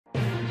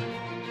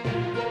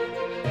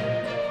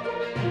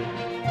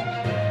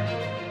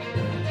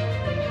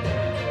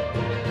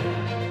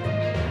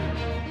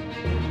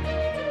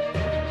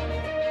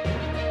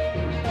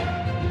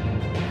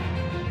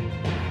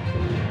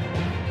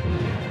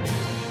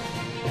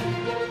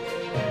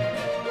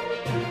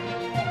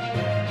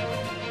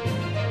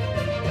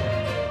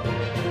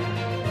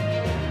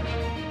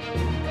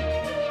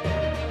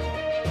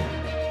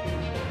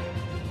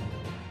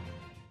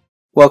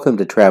Welcome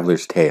to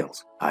Traveler's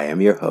Tales. I am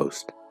your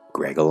host,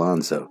 Greg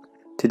Alonzo.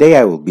 Today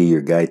I will be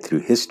your guide through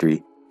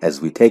history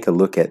as we take a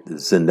look at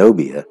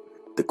Zenobia,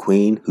 the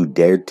queen who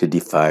dared to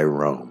defy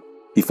Rome.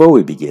 Before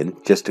we begin,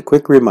 just a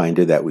quick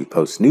reminder that we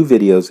post new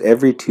videos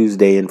every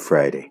Tuesday and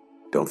Friday.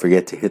 Don't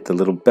forget to hit the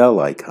little bell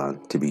icon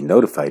to be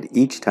notified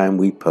each time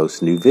we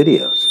post new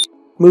videos.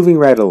 Moving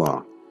right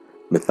along,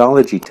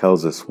 mythology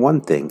tells us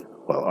one thing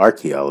while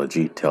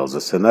archaeology tells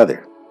us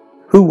another.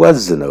 Who was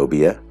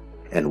Zenobia?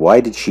 And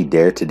why did she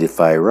dare to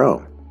defy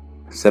Rome?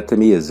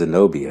 Septimia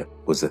Zenobia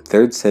was a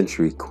 3rd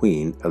century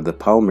queen of the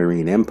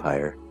Palmyrene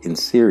Empire in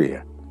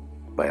Syria.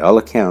 By all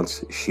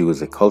accounts, she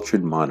was a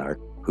cultured monarch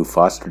who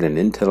fostered an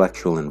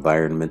intellectual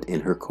environment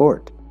in her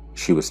court.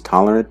 She was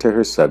tolerant to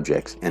her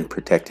subjects and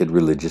protected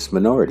religious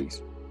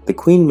minorities. The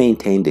queen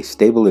maintained a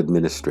stable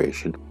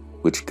administration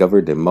which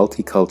governed a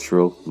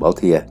multicultural,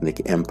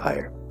 multi-ethnic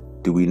empire.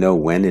 Do we know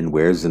when and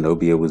where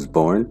Zenobia was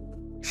born?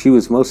 She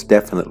was most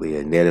definitely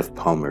a native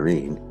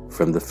Palmyrene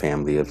from the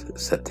family of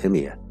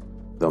Septimia.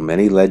 Though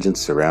many legends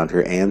surround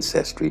her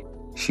ancestry,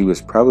 she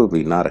was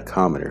probably not a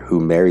commoner who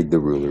married the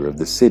ruler of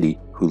the city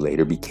who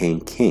later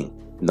became king.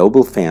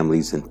 Noble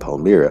families in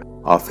Palmyra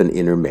often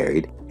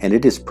intermarried, and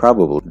it is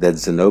probable that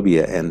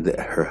Zenobia and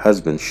her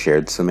husband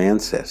shared some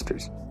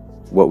ancestors.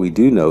 What we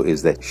do know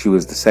is that she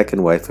was the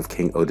second wife of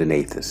King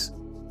Odaenathus.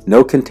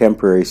 No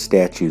contemporary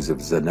statues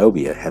of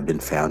Zenobia have been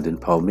found in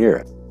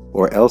Palmyra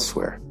or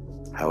elsewhere.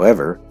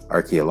 However,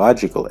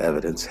 archaeological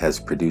evidence has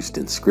produced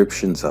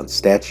inscriptions on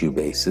statue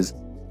bases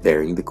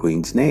bearing the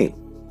queen's name.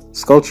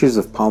 Sculptures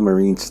of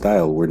Palmyrene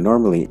style were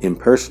normally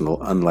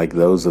impersonal, unlike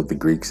those of the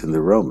Greeks and the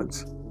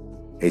Romans.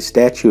 A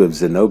statue of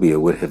Zenobia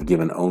would have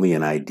given only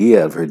an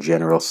idea of her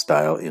general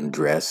style in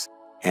dress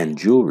and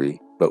jewelry,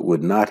 but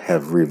would not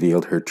have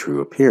revealed her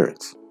true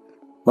appearance.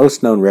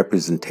 Most known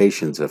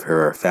representations of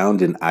her are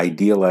found in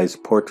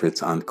idealized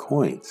portraits on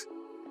coins.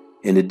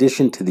 In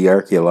addition to the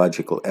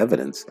archaeological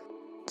evidence,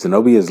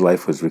 Zenobia's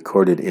life was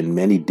recorded in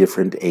many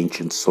different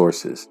ancient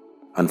sources.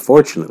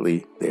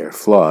 Unfortunately, they are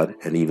flawed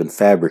and even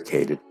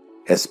fabricated,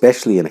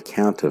 especially an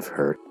account of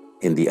her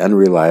in the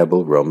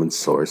unreliable Roman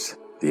source,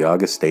 the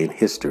Augustine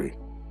History.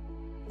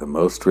 The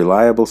most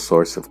reliable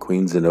source of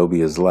Queen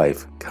Zenobia's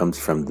life comes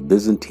from the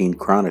Byzantine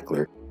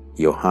chronicler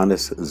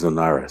Johannes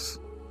Zonaras.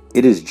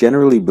 It is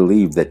generally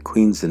believed that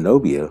Queen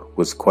Zenobia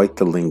was quite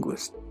the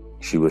linguist.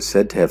 She was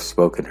said to have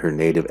spoken her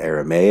native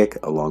Aramaic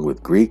along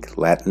with Greek,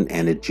 Latin,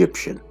 and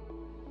Egyptian.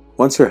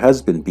 Once her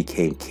husband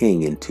became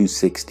king in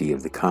 260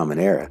 of the Common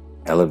Era,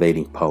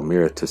 elevating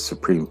Palmyra to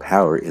supreme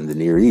power in the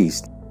Near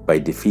East by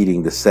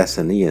defeating the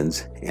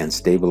Sasanians and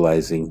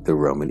stabilizing the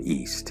Roman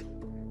East.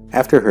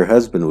 After her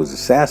husband was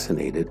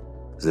assassinated,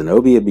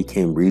 Zenobia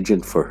became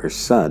regent for her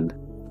son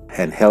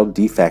and held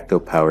de facto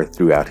power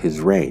throughout his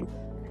reign.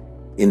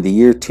 In the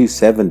year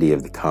 270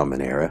 of the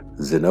Common Era,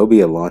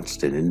 Zenobia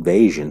launched an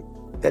invasion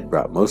that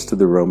brought most of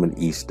the Roman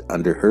East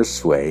under her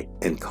sway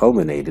and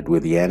culminated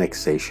with the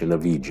annexation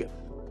of Egypt.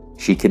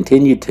 She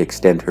continued to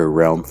extend her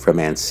realm from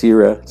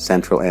Ancira,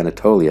 central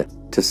Anatolia,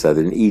 to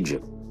southern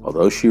Egypt.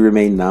 Although she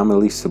remained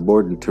nominally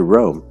subordinate to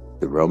Rome,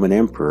 the Roman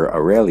Emperor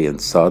Aurelian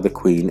saw the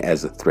queen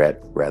as a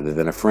threat rather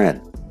than a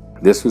friend.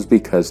 This was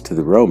because to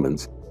the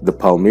Romans, the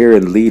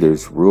Palmyran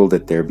leaders ruled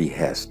at their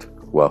behest,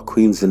 while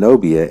Queen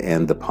Zenobia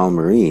and the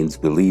Palmyrenes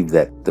believed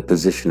that the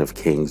position of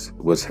kings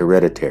was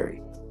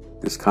hereditary.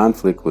 This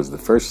conflict was the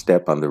first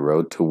step on the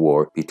road to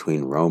war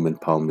between Rome and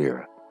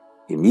Palmyra.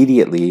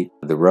 Immediately,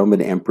 the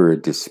Roman emperor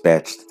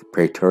dispatched the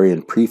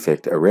Praetorian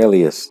prefect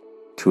Aurelius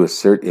to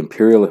assert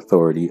imperial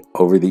authority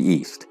over the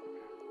east.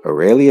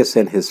 Aurelius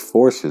and his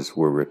forces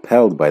were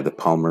repelled by the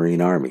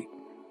Palmyrene army.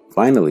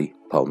 Finally,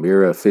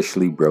 Palmyra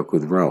officially broke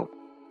with Rome.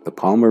 The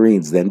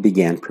Palmyrenes then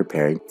began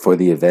preparing for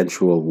the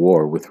eventual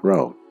war with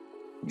Rome.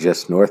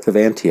 Just north of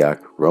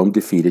Antioch, Rome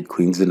defeated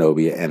Queen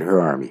Zenobia and her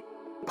army.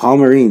 The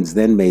Palmyrenes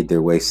then made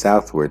their way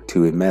southward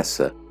to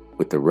Emesa,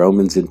 with the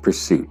Romans in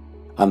pursuit.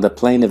 On the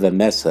plain of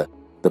Emesa,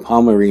 the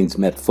Palmyrenes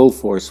met full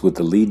force with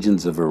the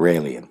legions of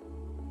Aurelian.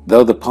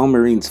 Though the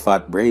Palmyrenes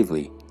fought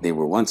bravely, they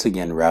were once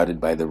again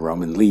routed by the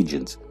Roman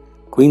legions.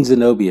 Queen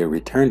Zenobia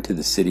returned to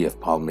the city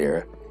of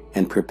Palmyra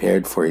and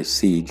prepared for a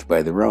siege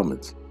by the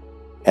Romans.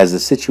 As the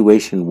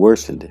situation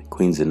worsened,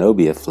 Queen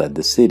Zenobia fled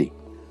the city.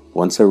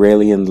 Once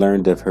Aurelian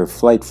learned of her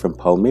flight from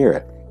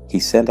Palmyra, he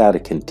sent out a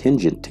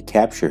contingent to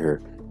capture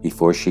her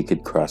before she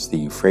could cross the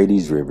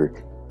Euphrates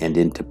River and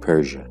into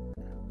Persia.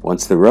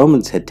 Once the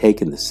Romans had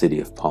taken the city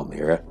of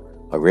Palmyra,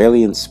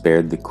 Aurelian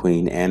spared the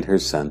queen and her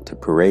son to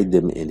parade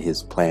them in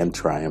his planned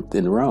triumph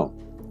in Rome.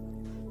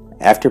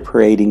 After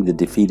parading the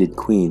defeated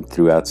queen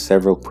throughout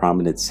several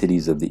prominent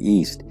cities of the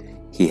East,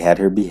 he had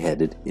her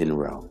beheaded in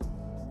Rome.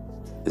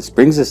 This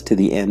brings us to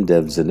the end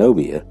of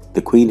Zenobia,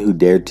 the queen who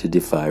dared to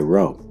defy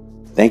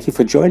Rome. Thank you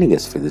for joining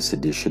us for this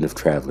edition of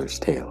Traveler's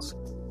Tales.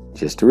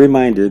 Just a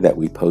reminder that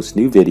we post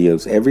new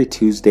videos every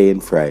Tuesday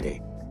and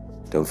Friday.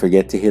 Don't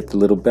forget to hit the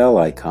little bell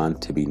icon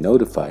to be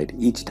notified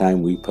each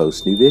time we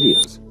post new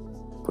videos.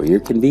 For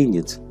your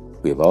convenience,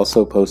 we have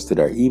also posted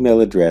our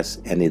email address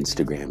and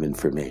Instagram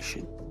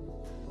information.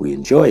 We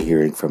enjoy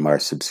hearing from our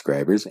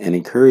subscribers and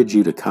encourage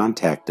you to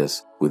contact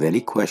us with any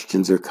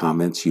questions or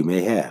comments you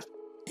may have.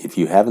 If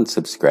you haven't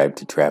subscribed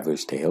to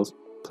Traveler's Tales,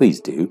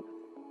 please do.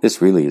 This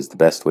really is the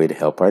best way to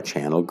help our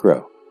channel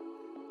grow.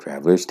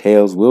 Traveler's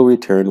Tales will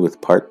return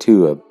with part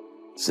 2 of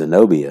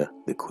Zenobia,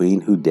 the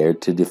Queen Who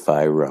Dared to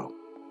Defy Rome.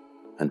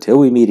 Until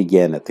we meet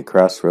again at the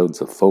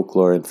crossroads of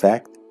folklore and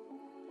fact,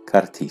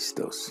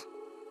 Cartistos.